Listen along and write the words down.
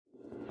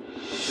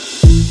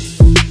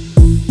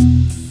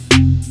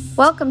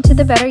Welcome to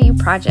the Better Yoo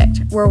Project,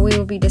 where we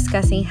will be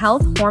discussing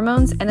health,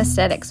 hormones, and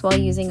aesthetics while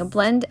using a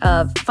blend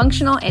of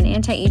functional and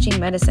anti-aging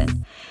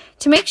medicine.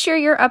 To make sure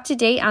you're up to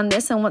date on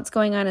this and what's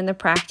going on in the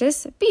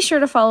practice, be sure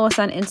to follow us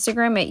on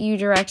Instagram at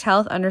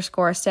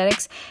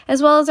youdirecthealth_aesthetics,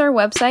 as well as our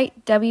website,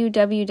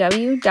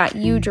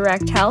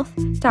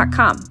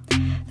 www.youdirecthealth.com.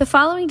 The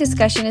following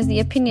discussion is the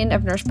opinion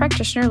of nurse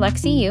practitioner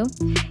Lexi Yoo.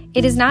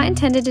 It is not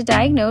intended to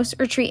diagnose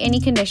or treat any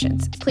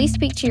conditions. Please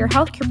speak to your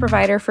healthcare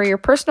provider for your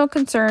personal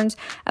concerns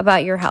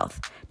about your health.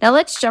 Now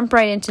let's jump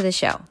right into the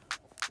show.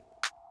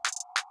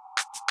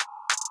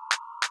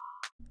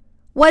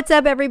 What's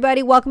up,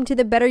 everybody? Welcome to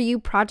the Better Yoo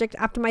Project,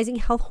 optimizing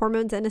health,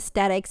 hormones, and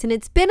aesthetics. And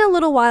it's been a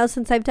little while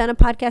since I've done a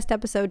podcast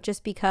episode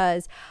just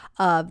because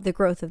of the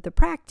growth of the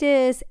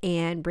practice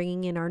and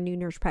bringing in our new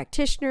nurse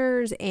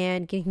practitioners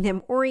and getting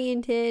them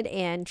oriented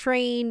and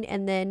trained.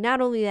 And then not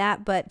only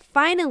that, but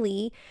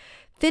finally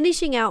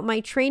finishing out my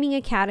training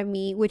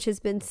academy, which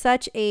has been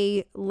such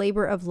a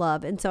labor of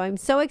love. And so I'm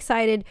so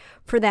excited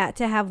for that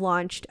to have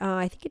launched.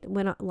 I think it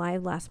went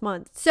live last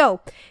month. So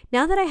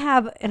now that I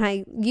have, and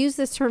I use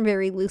this term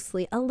very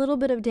loosely, a little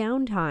bit of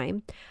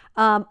downtime,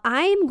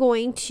 I'm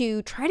going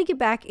to try to get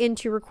back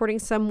into recording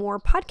some more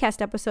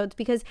podcast episodes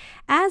because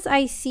as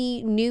I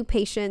see new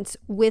patients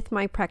with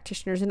my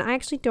practitioners, and I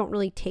actually don't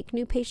really take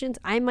new patients,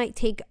 I might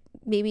take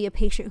maybe a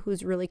patient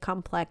who's really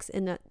complex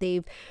in that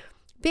they've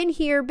been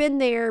here, been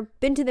there,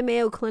 been to the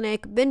Mayo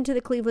Clinic, been to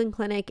the Cleveland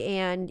Clinic,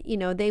 and,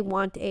 they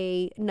want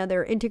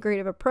another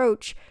integrative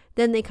approach.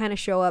 Then they kind of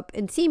show up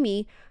and see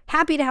me.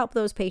 Happy to help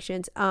those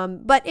patients.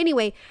 But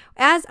anyway,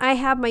 as I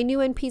have my new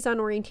NPs on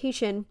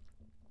orientation,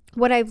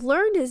 what I've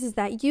learned is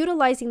that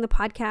utilizing the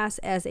podcast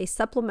as a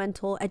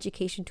supplemental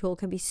education tool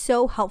can be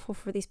so helpful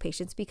for these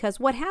patients because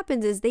what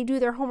happens is they do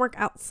their homework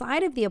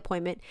outside of the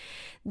appointment.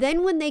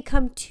 Then when they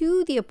come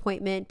to the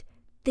appointment,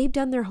 they've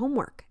done their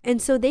homework.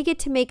 And so they get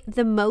to make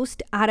the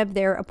most out of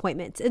their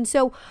appointments. And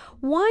so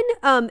one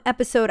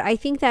episode I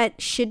think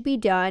that should be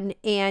done,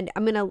 and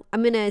I'm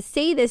gonna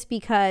say this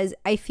because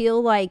I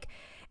feel like,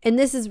 and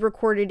this is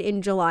recorded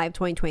in July of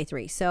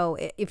 2023. So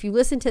if you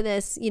listen to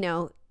this,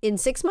 in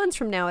 6 months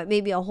from now, it may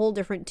be a whole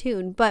different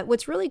tune. But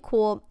what's really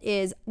cool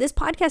is this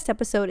podcast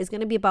episode is going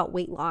to be about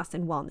weight loss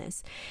and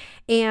wellness.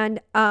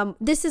 And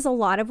this is a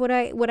lot of what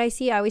I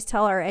see. I always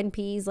tell our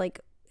NPs, like,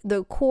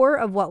 the core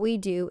of what we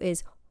do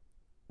is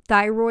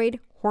thyroid,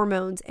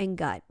 hormones, and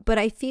gut. But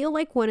I feel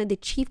like one of the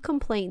chief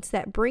complaints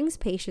that brings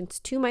patients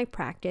to my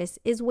practice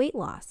is weight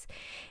loss.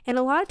 And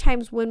a lot of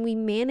times when we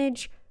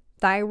manage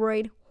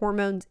thyroid,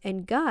 hormones,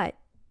 and gut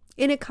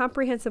in a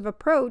comprehensive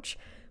approach,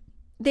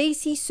 they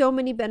see so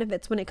many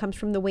benefits when it comes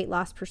from the weight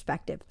loss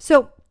perspective.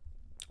 So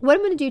what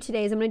I'm going to do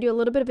today is I'm going to do a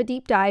little bit of a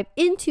deep dive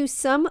into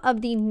some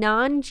of the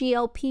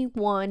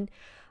non-GLP-1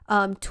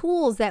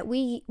 tools that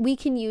we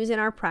can use in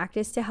our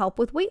practice to help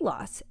with weight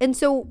loss. And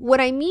so what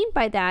I mean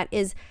by that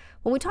is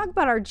when we talk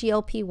about our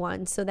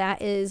GLP-1, so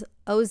that is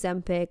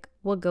Ozempic,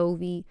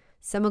 Wegovy,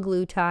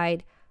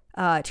 semaglutide,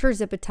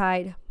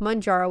 tirzepatide,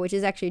 Mounjaro, which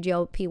is actually a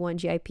GLP-1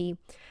 GIP.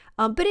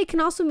 But it can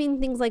also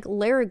mean things like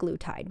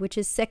liraglutide, which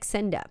is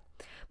Saxenda.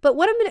 But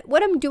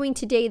what I'm doing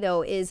today,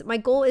 though, is my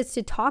goal is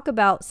to talk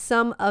about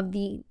some of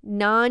the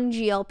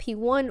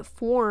non-GLP-1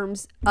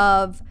 forms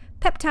of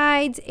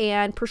peptides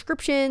and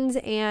prescriptions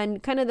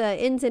and kind of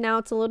the ins and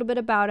outs, a little bit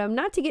about them,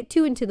 not to get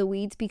too into the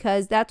weeds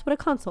because that's what a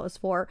consult is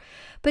for,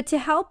 but to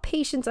help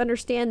patients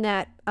understand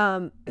that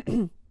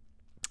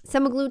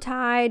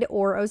semaglutide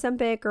or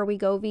Ozempic or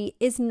Wegovy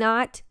is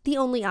not the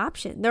only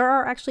option. There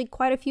are actually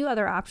quite a few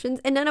other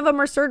options and none of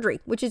them are surgery,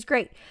 which is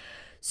great.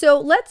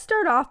 So let's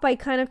start off by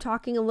kind of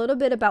talking a little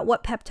bit about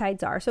what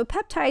peptides are. So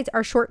peptides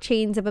are short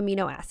chains of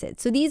amino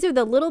acids. So these are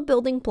the little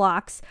building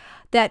blocks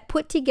that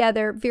put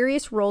together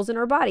various roles in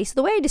our body. So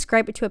the way I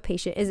describe it to a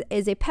patient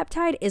is a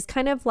peptide is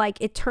kind of like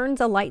it turns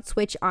a light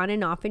switch on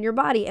and off in your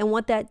body. And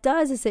what that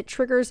does is it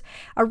triggers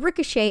a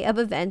ricochet of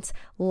events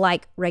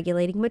like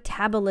regulating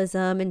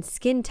metabolism and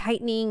skin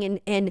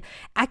tightening and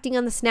acting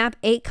on the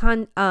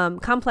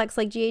SNAP-8 complex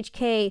like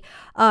GHK.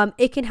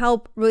 It can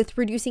help with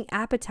reducing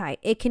appetite.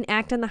 It can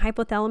act on the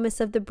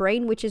hypothalamus of the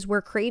brain, which is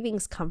where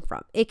cravings come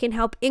from. It can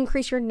help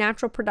increase your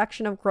natural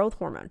production of growth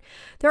hormone.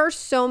 There are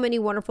so many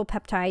wonderful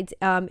peptides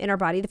in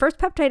our body. The first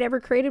peptide ever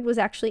created was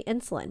actually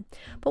insulin.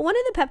 But one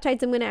of the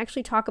peptides I'm going to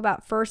actually talk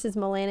about first is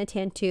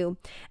Melanotan 2.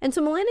 And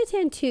so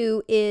Melanotan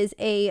 2 is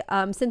a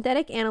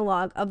synthetic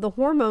analog of the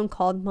hormone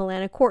called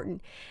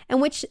melanocortin.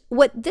 And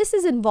what this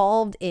is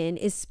involved in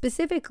is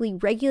specifically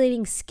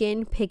regulating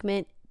skin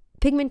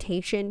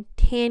pigmentation,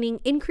 tanning,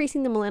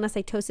 increasing the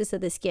melanocytosis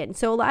of the skin.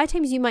 So a lot of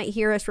times you might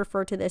hear us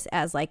refer to this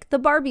as like the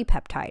Barbie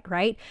peptide,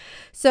 right?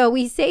 So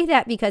we say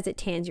that because it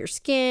tans your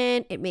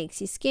skin, it makes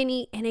you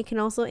skinny, and it can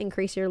also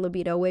increase your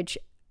libido, which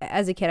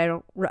as a kid, I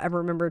don't ever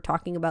remember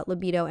talking about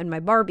libido and my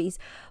Barbies,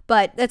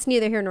 but that's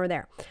neither here nor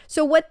there.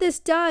 So what this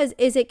does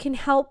is it can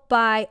help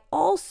by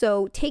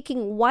also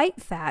taking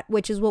white fat,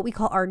 which is what we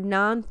call our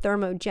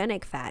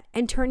non-thermogenic fat,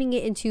 and turning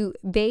it into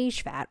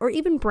beige fat or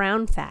even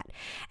brown fat.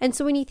 And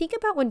so when you think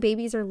about when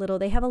babies are little,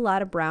 they have a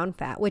lot of brown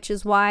fat, which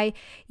is why,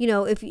 you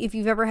know, if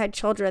you've ever had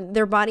children,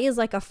 their body is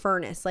like a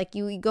furnace. Like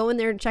you go in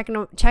there and check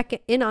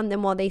in on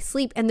them while they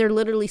sleep, and they're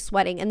literally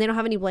sweating and they don't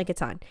have any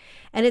blankets on.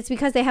 And it's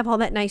because they have all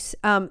that nice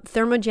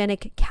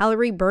thermogenic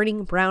calorie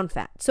burning brown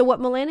fat. So what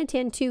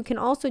Melanotan 2 can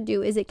also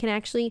do is it can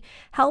actually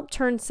help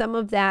turn some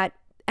of that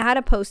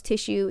adipose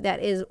tissue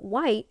that is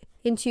white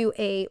into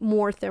a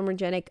more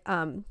thermogenic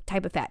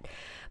type of fat.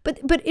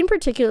 But in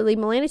particularly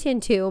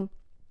Melanotan 2,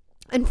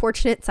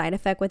 unfortunate side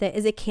effect with it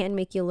is it can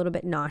make you a little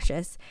bit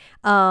nauseous.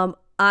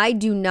 I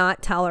do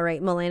not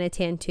tolerate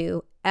Melanotan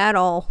 2 at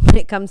all when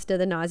it comes to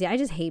the nausea. I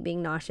just hate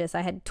being nauseous.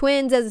 I had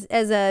twins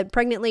as a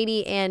pregnant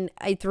lady, and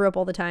I threw up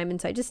all the time,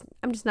 and so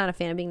I'm just not a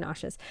fan of being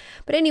nauseous.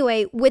 But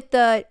anyway, with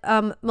the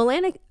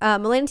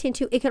Melanotan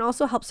 2, it can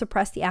also help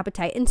suppress the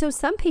appetite. And so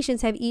some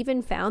patients have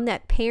even found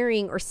that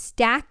pairing or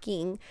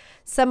stacking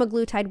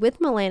semaglutide with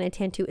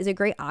Melanotan 2 is a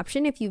great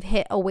option if you've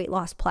hit a weight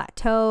loss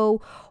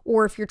plateau,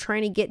 or if you're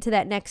trying to get to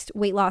that next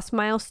weight loss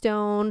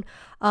milestone.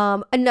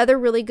 Another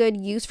really good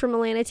use for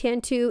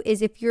Melanotan 2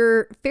 is if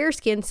you're fair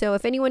skinned. So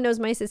if anyone knows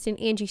my assistant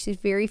Angie, she's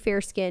very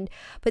fair skinned,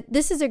 but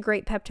this is a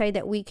great peptide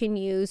that we can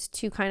use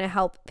to kind of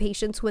help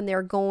patients when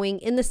they're going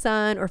in the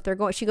sun, or if they're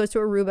going, she goes to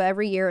Aruba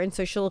every year, and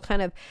so she'll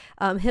kind of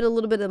hit a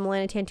little bit of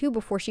Melanotan 2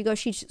 before she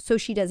goes, so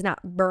she does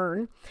not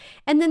burn.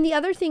 And then the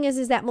other thing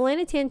is that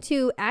Melanotan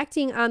 2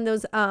 acting on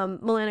those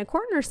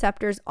melanocortin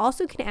receptors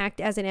also can act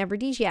as an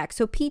aphrodisiac.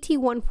 So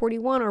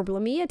PT141 or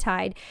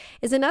blemeatide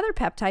is another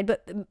peptide,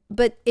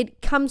 but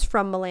it comes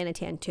from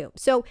Melanotan 2.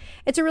 So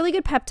it's a really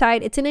good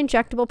peptide. It's an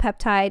injectable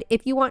peptide.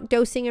 If you want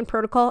dosing and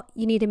protocol,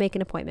 you need to make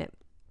an appointment.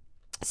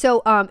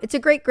 So it's a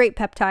great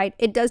peptide.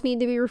 It does need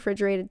to be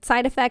refrigerated.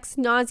 Side effects,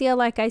 nausea,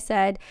 like I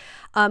said,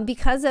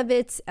 because of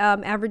its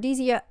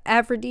aphrodisiac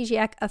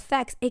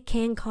effects, it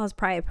can cause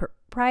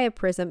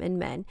priapism in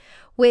men,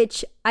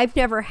 which I've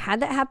never had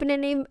that happen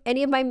in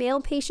any of my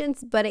male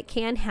patients, but it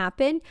can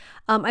happen.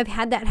 I've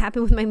had that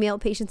happen with my male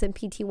patients in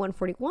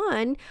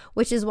PT141,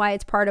 which is why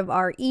it's part of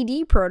our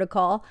ED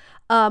protocol.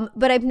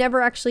 But I've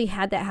never actually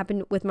had that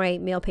happen with my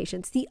male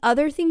patients. The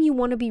other thing you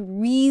want to be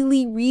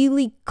really,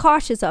 really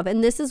cautious of,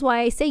 and this is why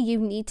I say you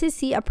need to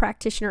see a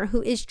practitioner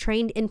who is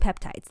trained in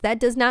peptides. That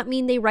does not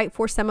mean they write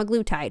for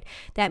semaglutide.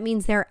 That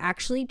means they're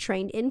actually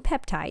trained in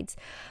peptides.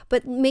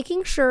 But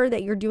making sure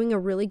that you're doing a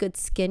really good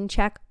skin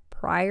check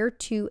prior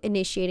to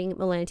initiating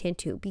Melanotan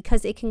 2,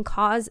 because it can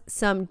cause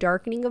some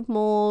darkening of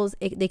moles.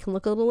 They can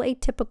look a little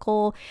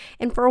atypical.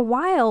 And for a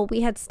while,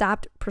 we had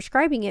stopped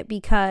prescribing it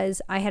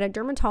because I had a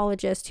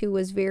dermatologist who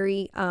was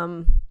very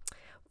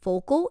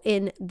vocal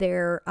in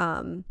their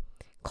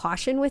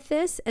caution with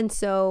this. And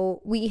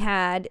so we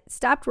had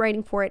stopped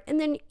writing for it.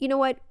 And then, you know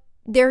what?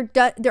 There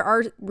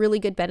are really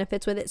good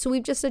benefits with it. So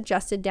we've just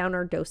adjusted down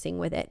our dosing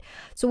with it.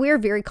 So we are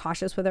very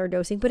cautious with our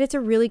dosing, but it's a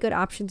really good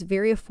option. It's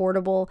very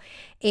affordable.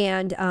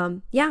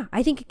 And yeah,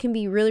 I think it can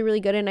be really, really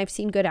good. And I've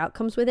seen good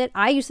outcomes with it.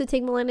 I used to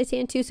take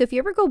Melanotan 2. So if you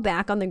ever go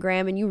back on the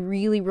gram and you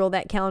really roll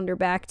that calendar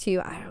back to,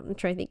 I'm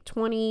trying to think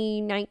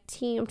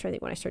 2019, I'm trying to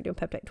think when I started doing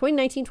peptide,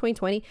 2019,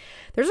 2020,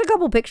 there's a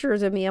couple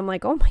pictures of me. I'm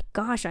like, oh my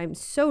gosh, I'm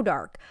so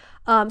dark.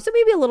 So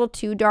maybe a little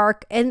too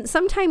dark. And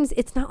sometimes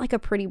it's not like a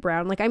pretty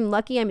brown. Like I'm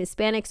lucky I'm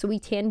Hispanic, so we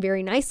tan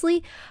very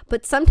nicely.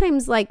 But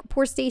sometimes like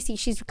poor Stacy,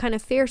 she's kind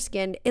of fair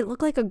skinned. It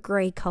looked like a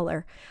gray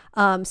color.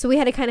 So we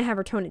had to kind of have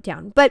her tone it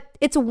down. But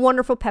it's a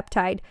wonderful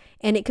peptide,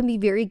 and it can be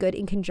very good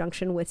in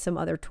conjunction with some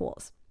other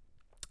tools.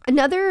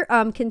 Another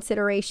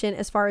consideration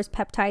as far as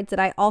peptides that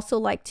I also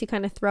like to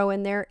kind of throw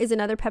in there is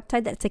another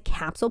peptide that's a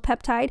capsule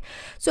peptide.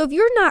 So if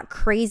you're not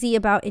crazy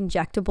about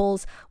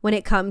injectables when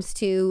it comes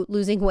to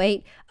losing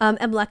weight,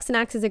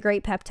 Amlexanox is a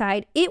great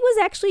peptide. It was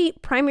actually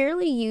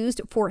primarily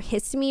used for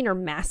histamine or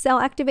mast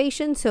cell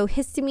activation. So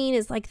histamine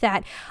is like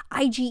that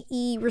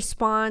IgE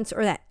response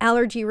or that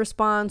allergy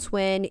response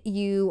when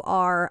you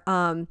are,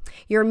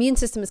 your immune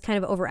system is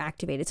kind of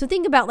overactivated. So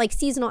think about like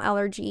seasonal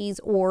allergies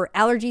or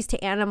allergies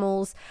to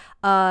animals,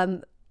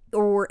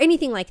 or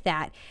anything like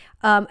that.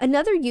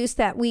 Another use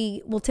that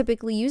we will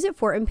typically use it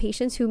for in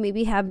patients who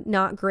maybe have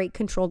not great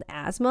controlled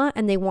asthma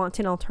and they want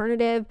an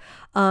alternative.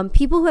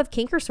 People who have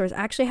canker sores. I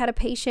actually had a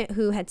patient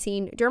who had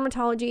seen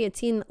dermatology, had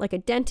seen like a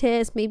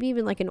dentist, maybe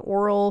even like an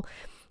oral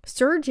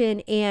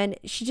surgeon, and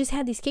she just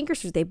had these canker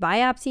sores. They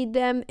biopsied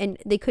them and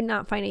they could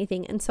not find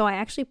anything. And so I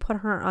actually put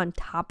her on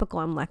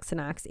topical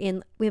Amlexanox,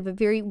 and we have a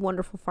very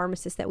wonderful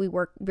pharmacist that we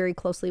work very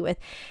closely with,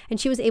 and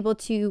she was able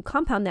to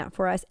compound that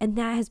for us, and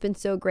that has been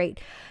so great.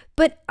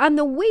 But on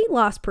the weight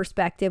loss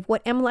perspective,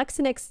 what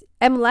Amlexanox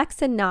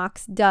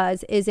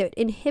does is it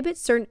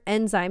inhibits certain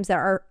enzymes that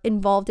are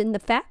involved in the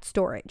fat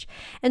storage.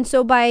 And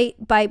so by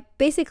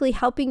basically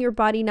helping your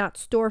body not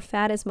store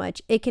fat as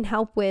much, it can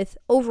help with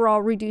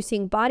overall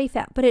reducing body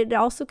fat, but it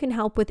also can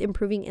help with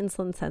improving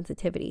insulin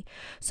sensitivity.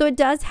 So it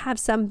does have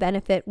some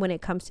benefit when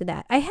it comes to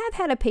that. I have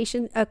had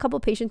a couple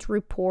patients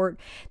report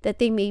that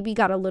they maybe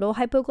got a little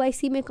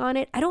hypoglycemic on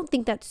it. I don't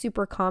think that's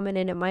super common,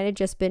 and it might have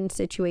just been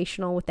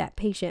situational with that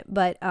patient,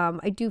 but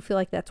I do feel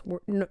like that's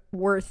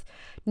worth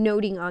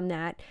noting on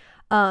that.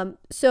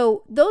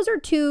 So those are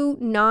two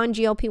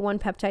non-GLP-1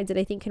 peptides that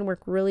I think can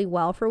work really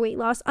well for weight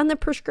loss. On the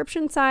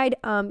prescription side,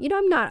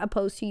 I'm not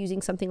opposed to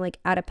using something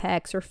like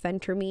Adipex or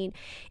phentermine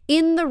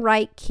in the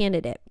right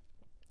candidate.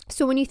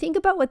 So when you think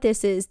about what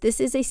this is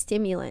a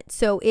stimulant.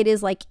 So it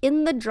is like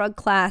in the drug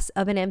class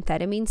of an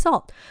amphetamine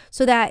salt.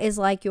 So that is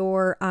like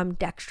your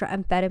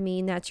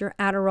dextroamphetamine, that's your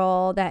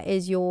Adderall, that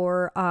is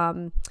your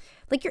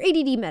like your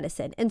ADD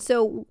medicine. And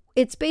so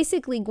it's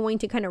basically going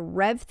to kind of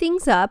rev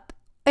things up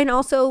and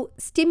also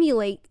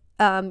stimulate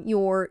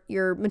your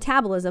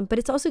metabolism, but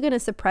it's also going to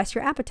suppress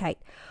your appetite.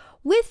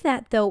 With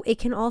that, though, it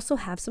can also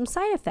have some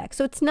side effects.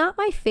 So it's not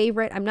my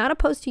favorite. I'm not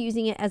opposed to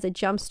using it as a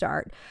jump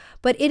start,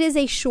 but it is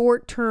a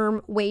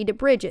short-term way to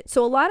bridge it.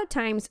 So a lot of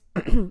times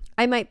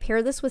I might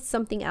pair this with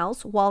something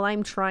else while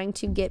I'm trying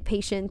to get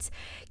patients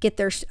get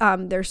their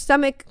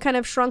stomach kind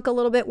of shrunk a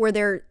little bit, where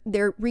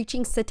they're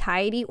reaching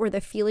satiety or the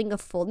feeling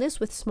of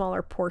fullness with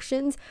smaller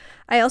portions.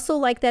 I also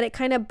like that it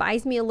kind of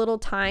buys me a little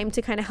time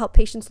to kind of help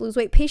patients lose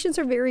weight. Patients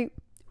are very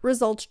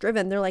results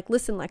driven. They're like,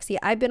 listen, Lexi,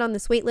 I've been on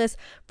this wait list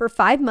for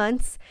 5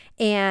 months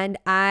and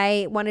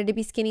I wanted to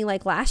be skinny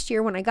like last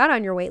year when I got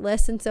on your wait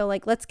list. And so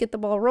like, let's get the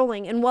ball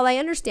rolling. And while I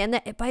understand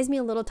that, it buys me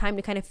a little time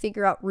to kind of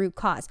figure out root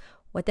cause.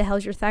 What the hell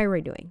is your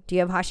thyroid doing? Do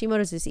you have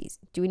Hashimoto's disease?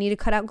 Do we need to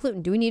cut out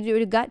gluten? Do we need to do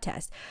a gut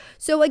test?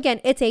 So again,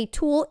 it's a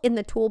tool in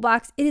the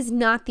toolbox. It is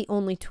not the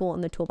only tool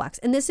in the toolbox.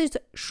 And this is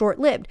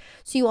short-lived.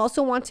 So you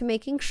also want to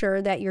making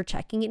sure that you're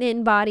checking it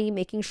in body,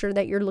 making sure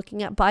that you're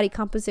looking at body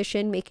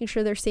composition, making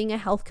sure they're seeing a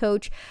health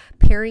coach,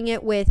 pairing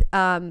it with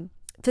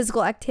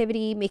physical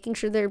activity, making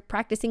sure they're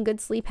practicing good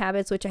sleep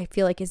habits, which I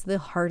feel like is the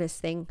hardest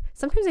thing.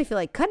 Sometimes I feel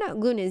like cutting out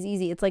gluten is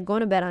easy. It's like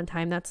going to bed on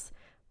time. That's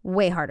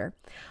way harder.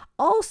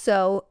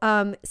 Also,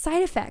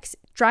 side effects,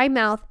 dry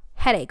mouth,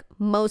 headache,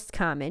 most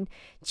common,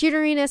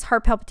 jitteriness,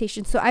 heart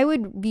palpitations. So I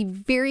would be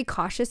very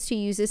cautious to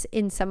use this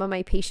in some of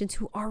my patients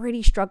who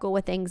already struggle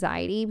with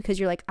anxiety, because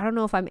you're like, I don't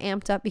know if I'm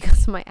amped up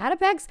because of my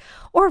Adipex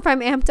or if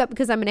I'm amped up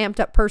because I'm an amped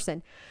up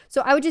person.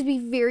 So I would just be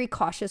very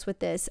cautious with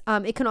this.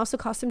 It can also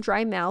cause some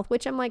dry mouth,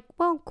 which I'm like,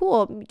 well,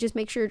 cool. Just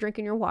make sure you're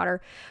drinking your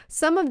water.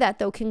 Some of that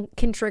though can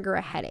trigger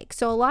a headache.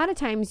 So a lot of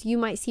times you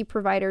might see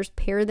providers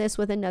pair this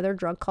with another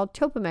drug called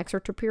Topamax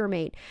or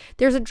topiramate.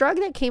 There's a drug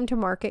that came to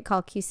market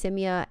called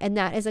Qsymia, and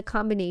that is a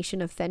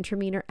combination of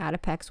phentermine or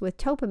Adipex with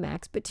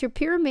Topamax. But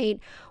topiramate,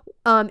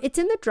 it's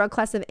in the drug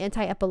class of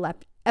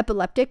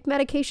anti-epileptic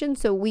medication,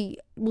 so we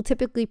will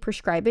typically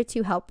prescribe it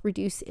to help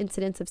reduce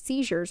incidence of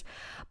seizures.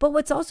 But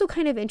what's also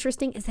kind of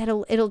interesting is that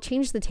it'll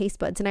change the taste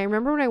buds. And I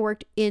remember when I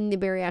worked in the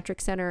bariatric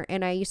center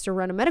and I used to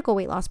run a medical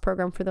weight loss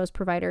program for those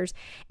providers,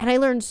 and I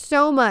learned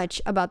so much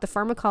about the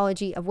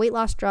pharmacology of weight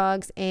loss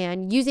drugs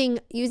and using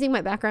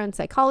my background in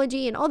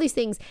psychology and all these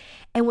things.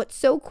 And what's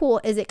so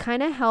cool is it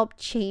kind of helped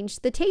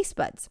change the taste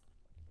buds.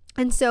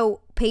 And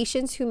so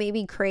patients who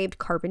maybe craved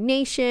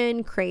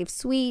carbonation, crave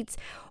sweets,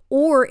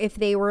 or if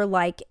they were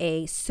like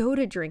a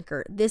soda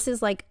drinker, this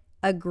is like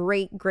a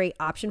great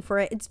option for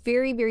it. It's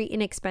very, very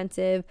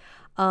inexpensive.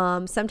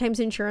 Sometimes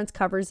insurance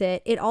covers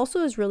it. It also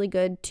is really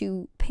good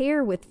to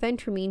pair with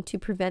phentermine to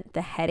prevent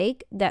the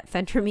headache that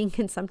phentermine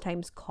can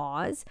sometimes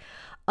cause.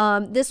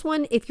 This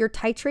one, if you're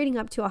titrating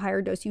up to a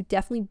higher dose, you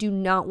definitely do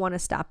not want to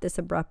stop this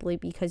abruptly,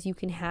 because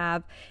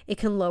it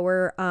can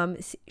lower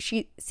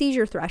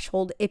seizure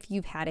threshold if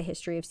you've had a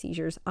history of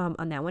seizures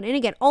on that one. And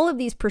again, all of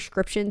these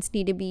prescriptions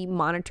need to be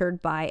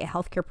monitored by a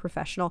healthcare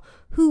professional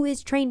who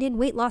is trained in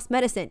weight loss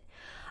medicine.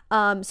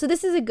 So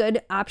this is a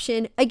good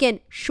option. Again,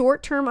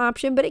 short-term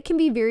option, but it can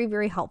be very,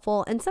 very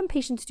helpful. And some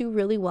patients do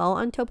really well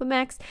on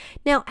Topamax.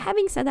 Now,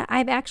 having said that,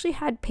 I've actually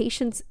had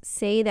patients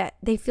say that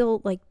they feel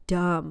like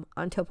dumb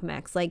on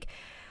Topamax.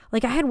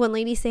 Like I had one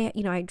lady say,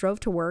 I drove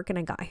to work and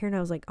I got here and I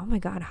was like, oh my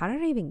God, how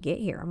did I even get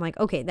here? I'm like,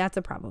 okay, that's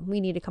a problem.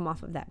 We need to come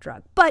off of that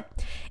drug.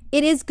 But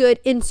it is good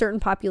in certain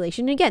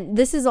population. And again,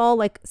 this is all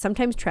like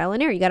sometimes trial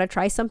and error. You got to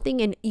try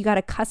something and you got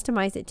to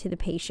customize it to the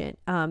patient.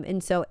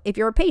 And so if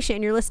you're a patient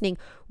and you're listening,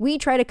 we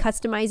try to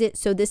customize it.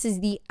 So this is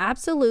the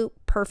absolute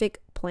perfect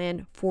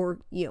plan for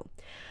you.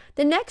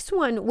 The next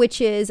one,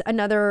 which is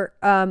another,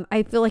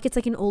 I feel like it's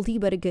like an oldie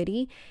but a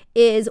goodie,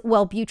 is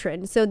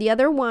Wellbutrin. So the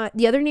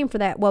other name for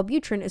that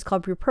Wellbutrin is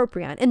called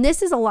bupropion. And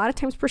this is a lot of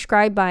times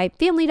prescribed by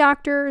family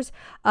doctors.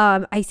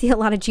 I see a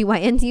lot of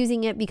GYNs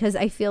using it because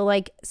I feel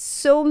like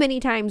so many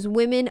times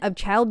women of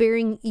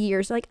childbearing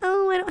years are like,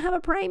 oh, I don't have a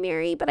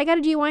primary, but I got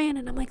a GYN.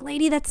 And I'm like,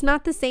 lady, that's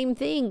not the same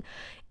thing.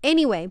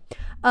 Anyway,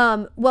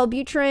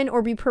 Wellbutrin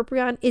or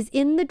bupropion is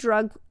in the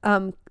drug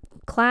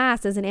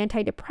class as an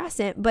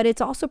antidepressant, but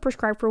it's also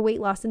prescribed for weight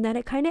loss, and that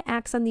it kind of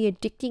acts on the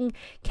addicting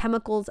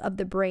chemicals of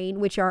the brain,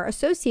 which are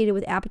associated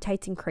with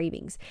appetites and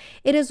cravings.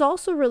 It is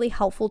also really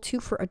helpful too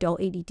for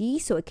adult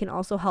ADD, so it can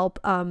also help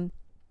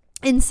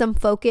in some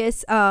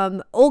focus.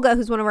 Olga,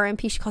 who's one of our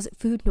MPs, she calls it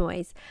food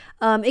noise.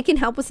 It can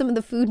help with some of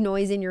the food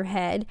noise in your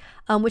head,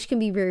 which can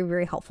be very,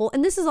 very helpful.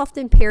 And this is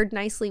often paired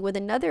nicely with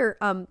another,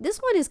 this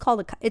one is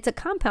called, it's a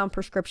compound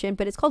prescription,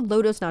 but it's called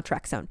low-dose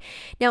naltrexone.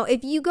 Now,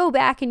 if you go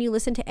back and you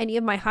listen to any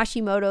of my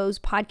Hashimoto's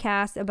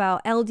podcasts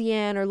about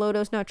LDN or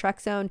low-dose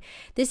naltrexone,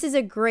 this is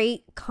a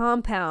great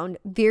compound,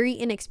 very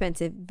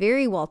inexpensive,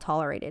 very well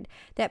tolerated,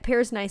 that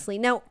pairs nicely.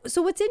 Now,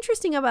 so what's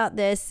interesting about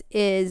this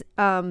is,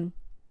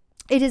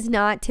 it is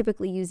not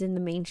typically used in the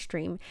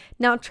mainstream.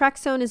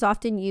 Naltrexone is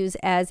often used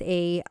as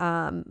a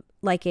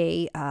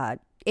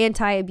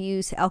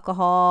anti-abuse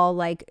alcohol,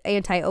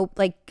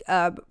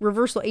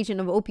 reversal agent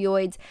of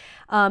opioids,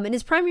 and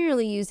is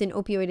primarily used in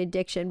opioid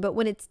addiction. But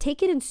when it's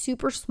taken in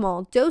super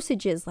small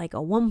dosages, like a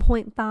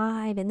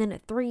 1.5 and then a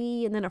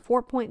 3 and then a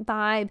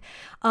 4.5,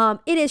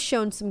 it has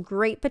shown some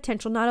great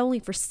potential not only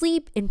for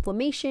sleep,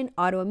 inflammation,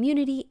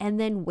 autoimmunity, and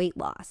then weight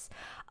loss.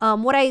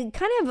 What I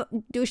kind of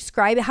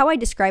how I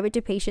describe it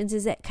to patients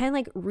is that kind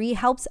of like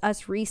helps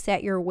us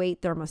reset your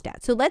weight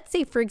thermostat. So let's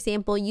say, for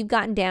example, you've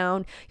gotten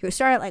down, you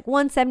start at like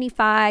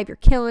 175, you're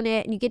killing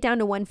it, and you get down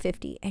to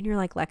 150, and you're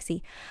like,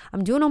 Lexi,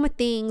 I'm doing all my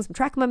things, I'm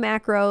tracking my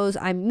macros,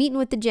 I'm meeting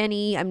with the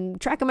Jenny, I'm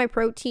tracking my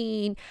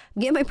protein,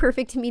 I'm getting my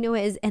perfect amino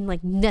acids, and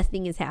like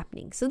nothing is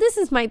happening. So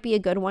this might be a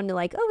good one to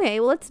like,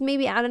 okay, well, let's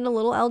maybe add in a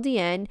little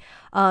LDN.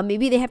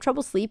 Maybe they have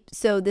trouble sleep,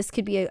 so this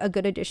could be a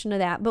good addition to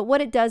that. But what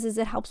it does is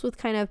it helps with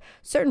kind of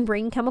certain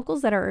brain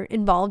chemicals that are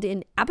involved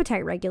in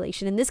appetite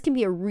regulation. And this can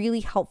be a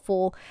really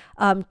helpful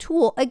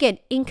tool, again,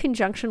 in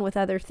conjunction with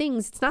other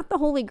things. It's not the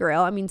holy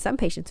grail. I mean, some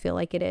patients feel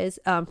like it is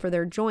for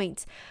their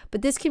joints,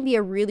 but this can be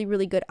a really,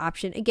 really good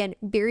option. Again,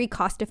 very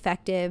cost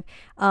effective,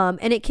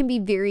 and it can be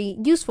very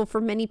useful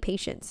for many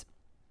patients.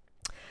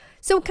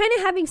 So kind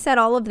of having said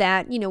all of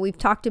that, we've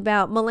talked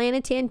about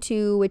Melanotan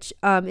 2, which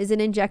is an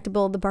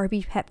injectable, the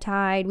Barbie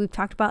peptide. We've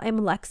talked about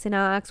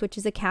Amlexanox, which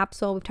is a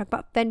capsule. We've talked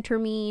about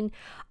phentermine.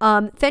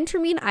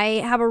 Phentermine,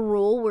 I have a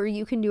rule where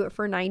you can do it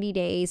for 90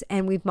 days,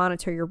 and we've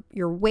monitored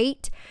your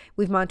weight.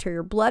 We've monitored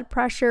your blood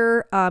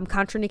pressure.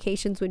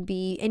 Contraindications would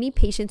be any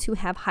patients who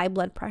have high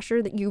blood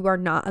pressure, that you are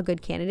not a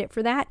good candidate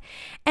for that.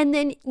 And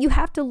then you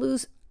have to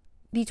lose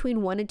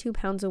between 1 and 2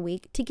 pounds a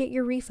week to get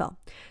your refill.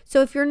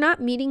 So if you're not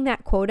meeting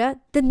that quota,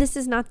 then this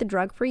is not the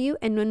drug for you.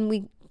 And when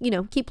we,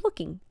 keep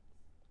looking.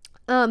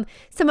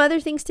 Some other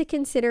things to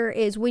consider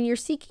is when you're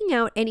seeking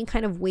out any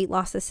kind of weight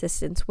loss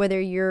assistance, whether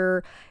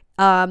you're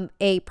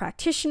a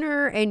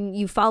practitioner and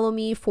you follow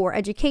me for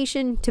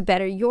education to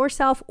better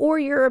yourself, or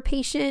you're a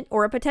patient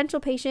or a potential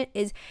patient,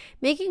 is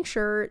making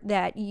sure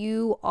that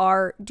you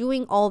are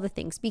doing all the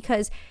things.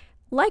 Because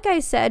like I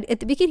said at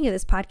the beginning of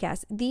this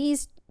podcast,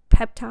 these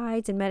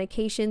peptides and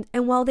medications,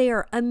 and while they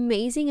are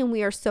amazing and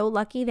we are so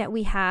lucky that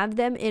we have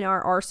them in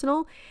our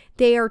arsenal,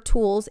 they are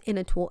tools in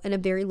a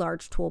very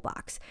large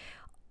toolbox.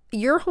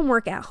 Your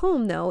homework at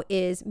home, though,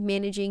 is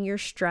managing your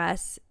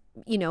stress,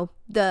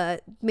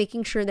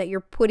 making sure that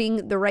you're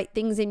putting the right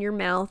things in your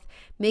mouth,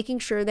 making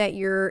sure that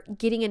you're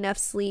getting enough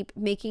sleep,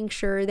 making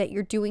sure that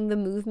you're doing the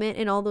movement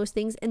and all those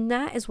things. And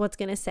that is what's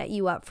going to set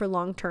you up for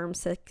long-term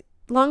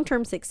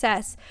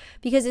success.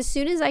 Because as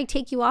soon as I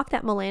take you off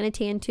that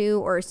Melanotan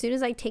 2, or as soon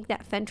as I take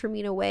that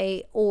phentermine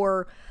away,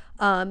 or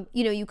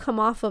you come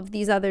off of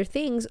these other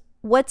things,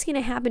 what's going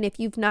to happen if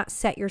you've not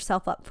set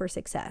yourself up for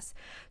success?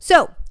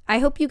 So I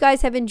hope you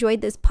guys have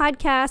enjoyed this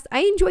podcast.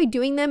 I enjoy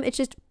doing them. It's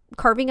just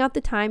carving out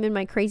the time in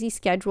my crazy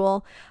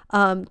schedule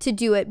to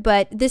do it.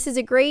 But this is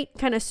a great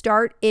kind of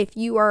start if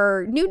you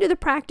are new to the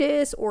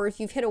practice, or if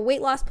you've hit a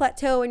weight loss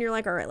plateau and you're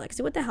like, all right,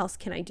 Lexi, what the hell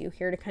can I do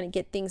here to kind of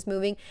get things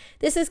moving?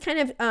 This is kind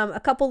of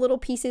a couple little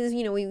pieces.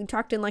 We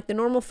talked in like the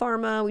normal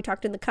pharma, we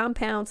talked in the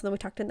compounds, and then we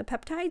talked in the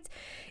peptides.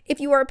 If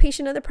you are a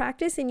patient of the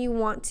practice and you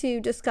want to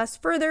discuss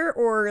further,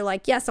 or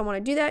like, yes, I want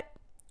to do that,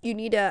 you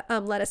need to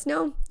let us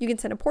know. You can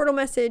send a portal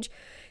message,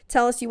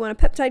 tell us you want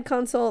a peptide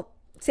consult.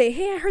 Say,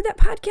 hey, I heard that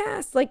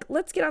podcast. Like,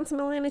 let's get on some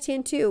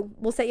Melanotan 2.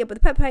 We'll set you up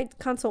with a peptide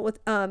consult with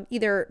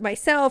either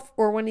myself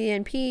or one of the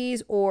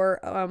NPs, or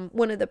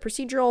one of the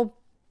procedural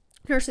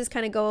nurses,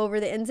 kind of go over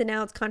the ins and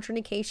outs,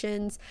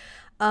 contraindications,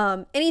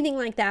 anything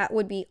like that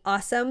would be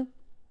awesome.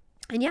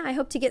 And yeah, I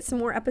hope to get some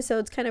more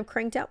episodes kind of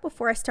cranked out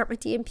before I start my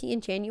DMP in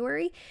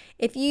January.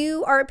 If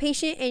you are a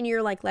patient and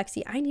you're like,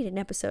 Lexi, I need an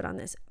episode on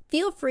this,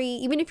 feel free,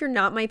 even if you're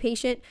not my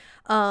patient,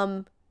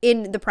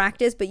 in the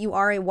practice, but you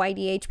are a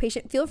YDH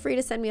patient, feel free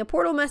to send me a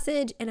portal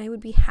message, and I would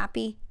be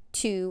happy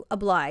to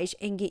oblige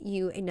and get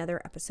you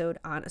another episode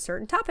on a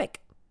certain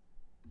topic.